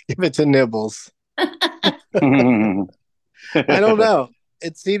 Give it to Nibbles. I don't know.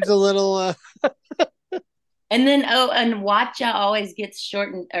 It seems a little. And then and Wacha always gets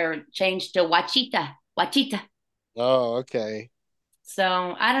shortened or changed to Wachita. Wachita. Oh, okay.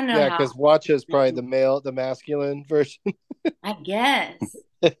 So I don't know Yeah, how. because Watcha is probably the masculine version. I guess.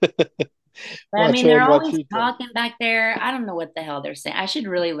 But I mean, Watcha they're and always Wachita. talking back there. I don't know what the hell they're saying. I should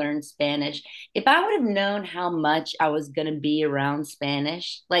really learn Spanish. If I would have known how much I was going to be around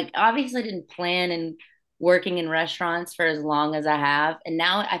Spanish, like obviously I didn't plan and working in restaurants for as long as I have. And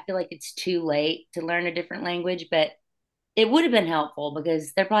now I feel like it's too late to learn a different language, but it would have been helpful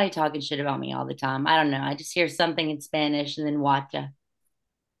because they're probably talking shit about me all the time. I don't know. I just hear something in Spanish and then watcha.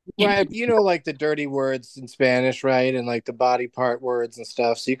 Right, you know, like the dirty words in Spanish, right? And like the body part words and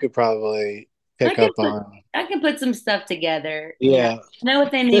stuff. So you could probably I pick can up put on. I can put some stuff together. Yeah. I know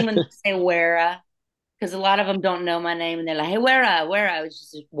what they mean when they say wera, because a lot of them don't know my name and they're like, "Hey, wera, wera." I was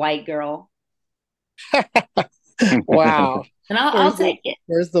just a white girl, Wow. and I'll take it.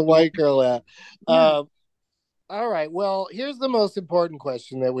 Where's the white girl at? Yeah. All right. Well, here's the most important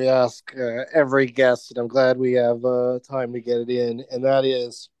question that we ask every guest, and I'm glad we have time to get it in. And that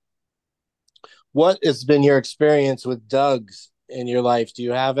is, what has been your experience with Doug's in your life? Do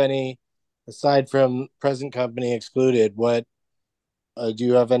you have any, aside from present company excluded? What do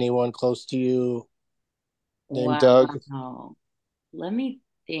you have anyone close to you named Doug? Wow. Let me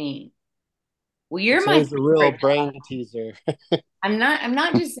think. Well, you're It's my always a real favorite Doug. brain teaser. I'm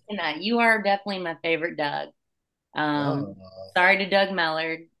not just saying that. You are definitely my favorite Doug. Oh. Sorry to Doug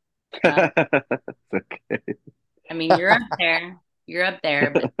Mellard. Uh, It's okay. I mean, you're up there. You're up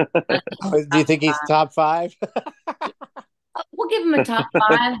there, but let's give him Do you think he's top five? we'll give him a top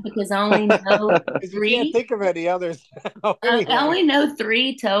five because I only know Because you can't three. think of any others now. I Anyway. only know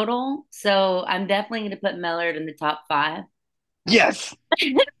three total, so I'm definitely going to put Mellard in the top five. Yes.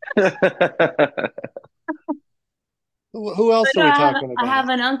 Who else No, are we talking I about? have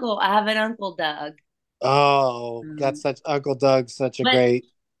an uncle. I have an uncle Doug. Oh, that's Um, such Uncle Doug's such a but great.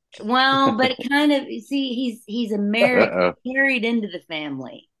 but it kind of see he's a married Uh-oh. carried into the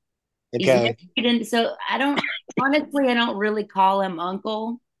family. He's married Okay. into so I don't honestly I don't really call him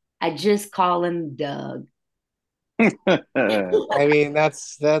uncle. I just call him Doug. I mean,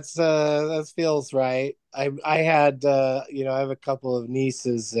 that feels right. I had I have a couple of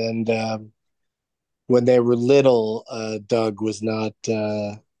nieces, and when they were little, Doug was not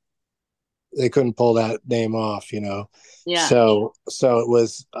they couldn't pull that name off. Yeah. So it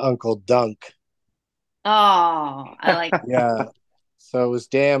was Uncle Dunk. Oh, I like Yeah. So it was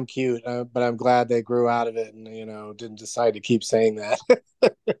damn cute, but I'm glad they grew out of it and didn't decide to keep saying that.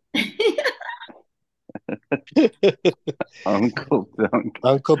 Uncle Dunk.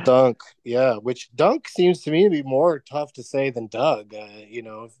 Uncle Dunk, yeah. Which Dunk seems to me to be more tough to say than Doug.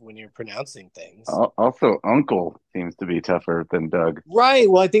 When you're pronouncing things. Also, Uncle seems to be tougher than Doug. Right.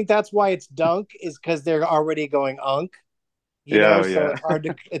 Well, I think that's why it's Dunk is because they're already going Unk. Yeah, So yeah.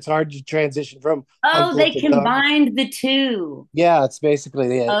 it's hard to transition from Oh, Uncle they to Dunk. combined the two. Yeah, it's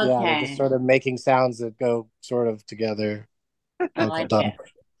basically it. Yeah, they're just Okay. sort of making sounds that go sort of together. I Uncle like it. Dunk.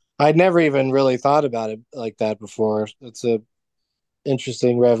 I'd never even really thought about it like that before. It's a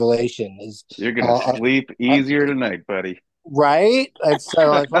interesting revelation. Is You're gonna uh, sleep uh, easier tonight, buddy. right? And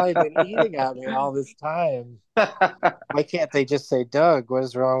so I've probably been eating at me all this time. Why can't they just say Doug? What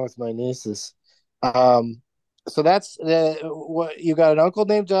is wrong with my nieces? Um, so that's what you got, an uncle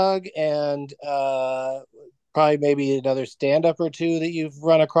named Doug, and probably maybe another stand-up or two that you've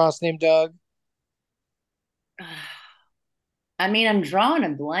run across named Doug, I mean, I'm drawing a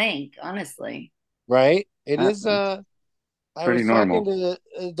blank, honestly. right? It is. That's I pretty was talking normal.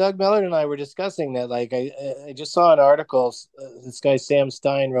 to Doug Mellard, and I were discussing that. Like, I just saw an article. This guy Sam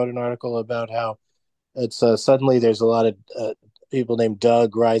Stein wrote an article about how it's suddenly there's a lot of people named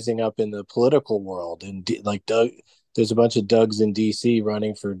Doug rising up in the political world, and like Doug, there's a bunch of Dougs in DC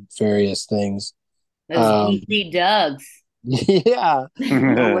running for various things. Those Um, DC Dougs. yeah,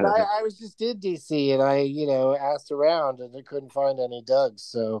 well, when I was just in DC, and I asked around, and I couldn't find any Dougs.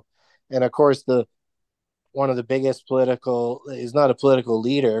 So, and of course the one of the biggest political, he's not a political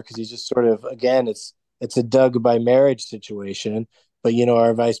leader because he's just sort of, again, it's a Doug by marriage situation. But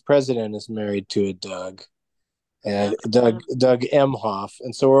our vice president is married to a Doug, and Doug Emhoff,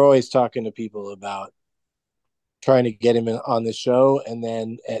 and so we're always talking to people about trying to get him on the show, and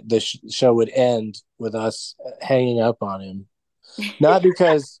then the show would end with us hanging up on him, not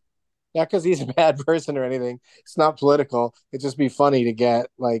because he's a bad person or anything. It's not political. It'd just be funny to get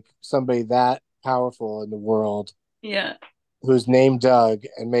like somebody that powerful in the world Yeah. who's named Doug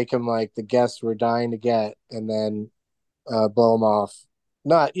and make him like the guest we're dying to get, and then blow him off.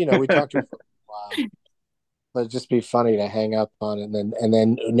 Not, we talked to him for a while, but it'd just be funny to hang up on it, and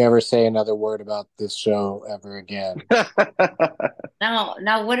then never say another word about this show ever again.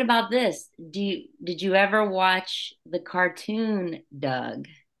 Now, what about this? Did you ever watch the cartoon Doug?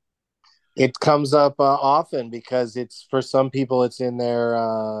 It comes up often because it's, for some people, it's in their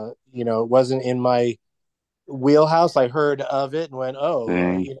it wasn't in my wheelhouse. I heard of it and went, oh,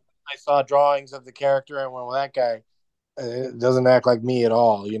 Dang. I saw drawings of the character and went, well, that guy doesn't act like me at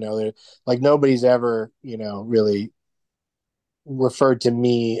all. Like nobody's ever really referred to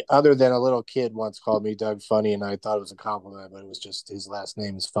me, other than a little kid once called me Doug Funny, and I thought it was a compliment, but it was just his last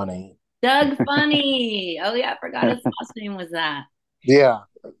name is Funny. Doug Funny. Oh yeah, I forgot his last name was that. Yeah.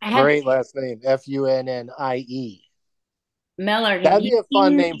 Have Great last name, Funnie. Mellor, have That'd you be a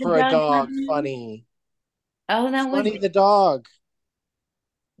fun seen name the for a Doug dog. cartoon? Funny. Oh, that was Funny the dog.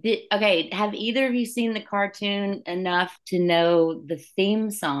 okay. Have either of you seen the cartoon enough to know the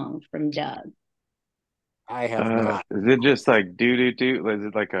theme song from Doug? I have not. Is it just like doo doo doo? Is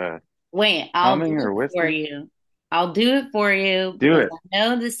it like a Wait, I'll do humming it or for whistling? you. I'll do it for you Do because it. I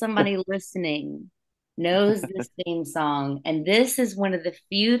know that somebody listening knows this theme song. And this is one of the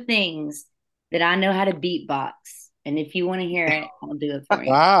few things that I know how to beatbox. And if you want to hear it, I'll do it for you.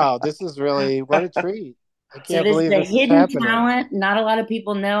 Wow, this is really what a treat. I So can't this is believe a this is hidden happening. talent. Not a lot of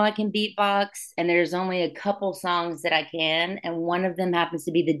people know I can beatbox, and there's only a couple songs that I can, and one of them happens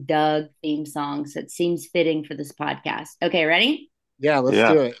to be the Doug theme song. So it seems fitting for this podcast. Okay, ready? Yeah, let's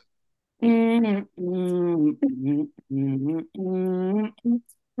Yeah. do it.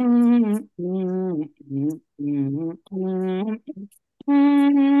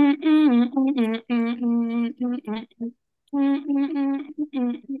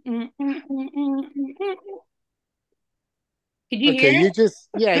 Could you hear Okay, it?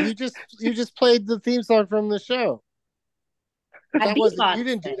 you just played the theme song from the show. I That wasn't you beatboxed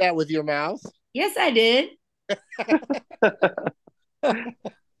didn't do it. that with your mouth. Yes, I did.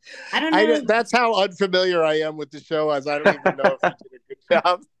 I don't know. That's how unfamiliar I am with the show, as I don't even know if you did a good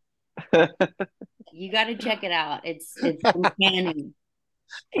job. You got to check it out. It's uncanny.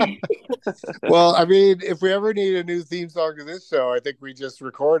 Well, I mean, if we ever need a new theme song to this show, I think we just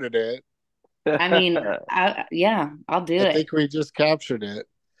recorded it. I mean, yeah, I'll do I it. think we just captured it.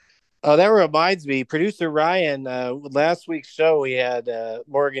 Oh, that reminds me, producer Ryan. Last week's show we had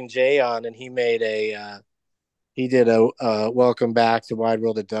Morgan J on, and he did a welcome back to Wide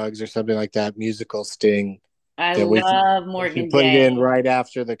World of Doug's or something like that musical sting I that love we should Morgan put it in J. right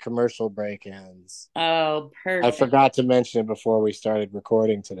after the commercial break ends. Oh, I perfect. forgot to mention it before we started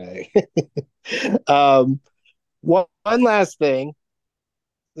recording today. um, one last thing.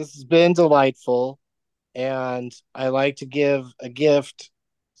 This has been delightful, and I like to give a gift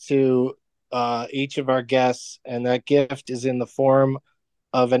to each of our guests, and that gift is in the form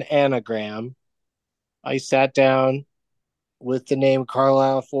of an anagram. I sat down with the name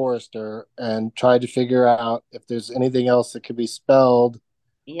Carlisle Forrester and tried to figure out if there's anything else that could be spelled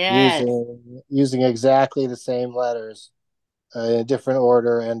Yes. using exactly the same letters in a different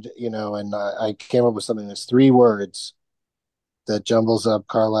order, and I came up with something that's three words that jumbles up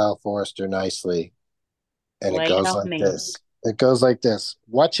Carlisle Forrester nicely, and it Lay it goes on like me. this. It goes like this.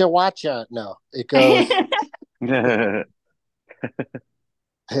 Watcha. No, it goes, and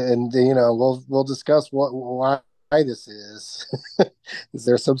we'll discuss why this is. Is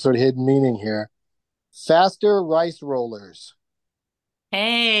there some sort of hidden meaning here? Faster rice rollers.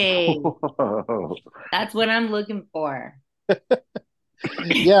 Hey, that's what I'm looking for.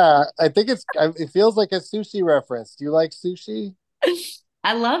 Yeah, I think it feels like a sushi reference. Do you like sushi?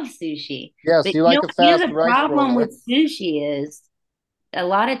 I love sushi. Yes, But you like a fast the rice problem roller, with sushi is a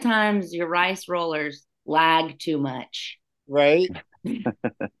lot of times your rice rollers lag too much. right?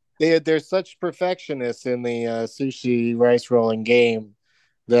 There's such perfectionists in the sushi rice rolling game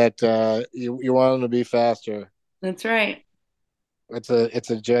that you want them to be faster. That's right. It's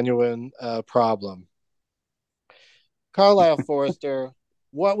a genuine problem. Carlisle Forrester,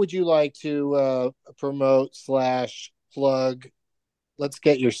 what would you like to promote slash plug? Let's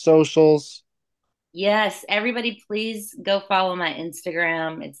get your socials. Yes, everybody, please go follow my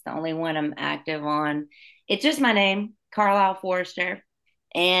Instagram. It's the only one I'm active on. It's just my name, Carlisle Forrester.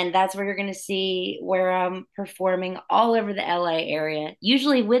 And that's where you're going to see where I'm performing all over the LA area,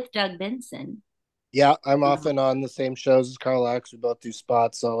 usually with Doug Benson. Yeah, I'm often on the same shows as Carlisle because we both do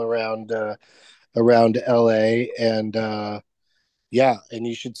spots all around LA, and yeah, and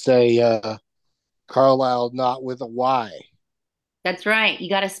you should say Carlisle not with a Y. That's right. You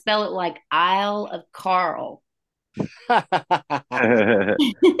got to spell it like Isle of Carl. That's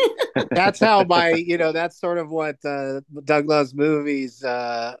how that's sort of what Doug Loves Movies.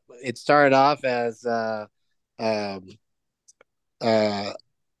 It started off as um, uh,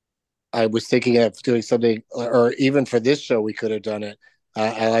 I was thinking of doing something, or even for this show, we could have done it.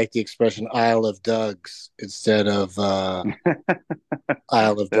 I like the expression Isle of Dougs instead of Isle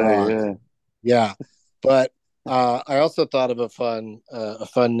of Dogs. Yeah. Yeah, but I also thought of a fun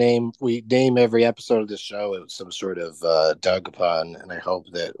name. We name every episode of the show with some sort of Doug pun, and I hope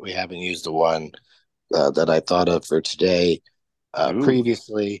that we haven't used the one that I thought of for today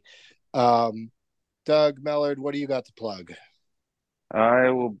previously. Doug Mellard, what do you got to plug?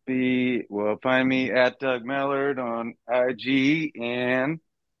 Find me at Doug Mellard on IG, and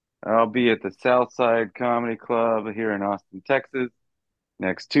I'll be at the Southside Comedy Club here in Austin, Texas,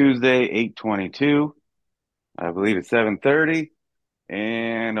 next Tuesday, 8/22. I believe it's 7:30.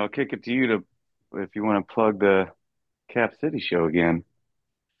 And I'll kick it to you to if you want to plug the Cap City show again.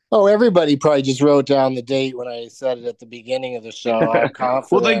 Oh, everybody probably just wrote down the date when I said it at the beginning of the show. I'm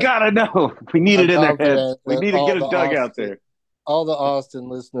Well, they confident. gotta know. We need I'm it in their heads. confident We that need to get a Doug out there. all the Austin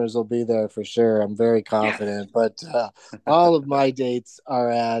listeners will be there for sure. I'm very confident. But all of my dates are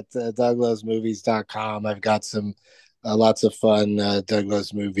at douglovesmovies.com. I've got some lots of fun Doug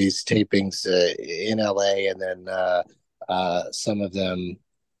Loves Movies tapings in LA, and then some of them,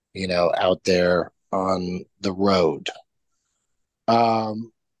 out there on the road.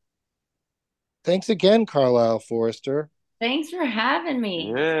 Thanks again, Carlisle Forrester. Thanks for having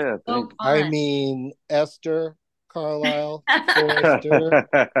me. Yeah, So fun. I mean, Esther Carlisle Forrester.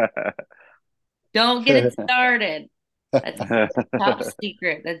 Don't get it started. That's a top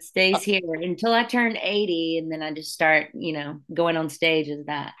secret that stays here until I turn 80, and then I just start, going on stage as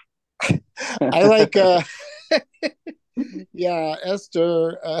that. I like yeah,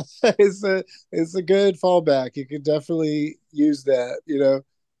 Esther is a good fallback. You could definitely use that,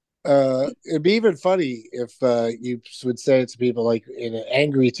 it'd be even funny if you would say it to people like in an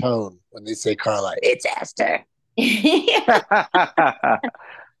angry tone when they say Carlisle. It's Esther.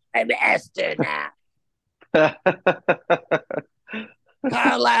 I'm Esther now.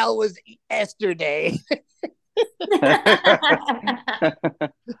 Carlisle was yesterday.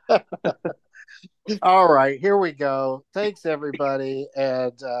 All right, here we go. Thanks, everybody.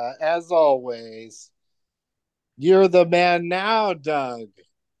 And as always, you're the man now, Doug.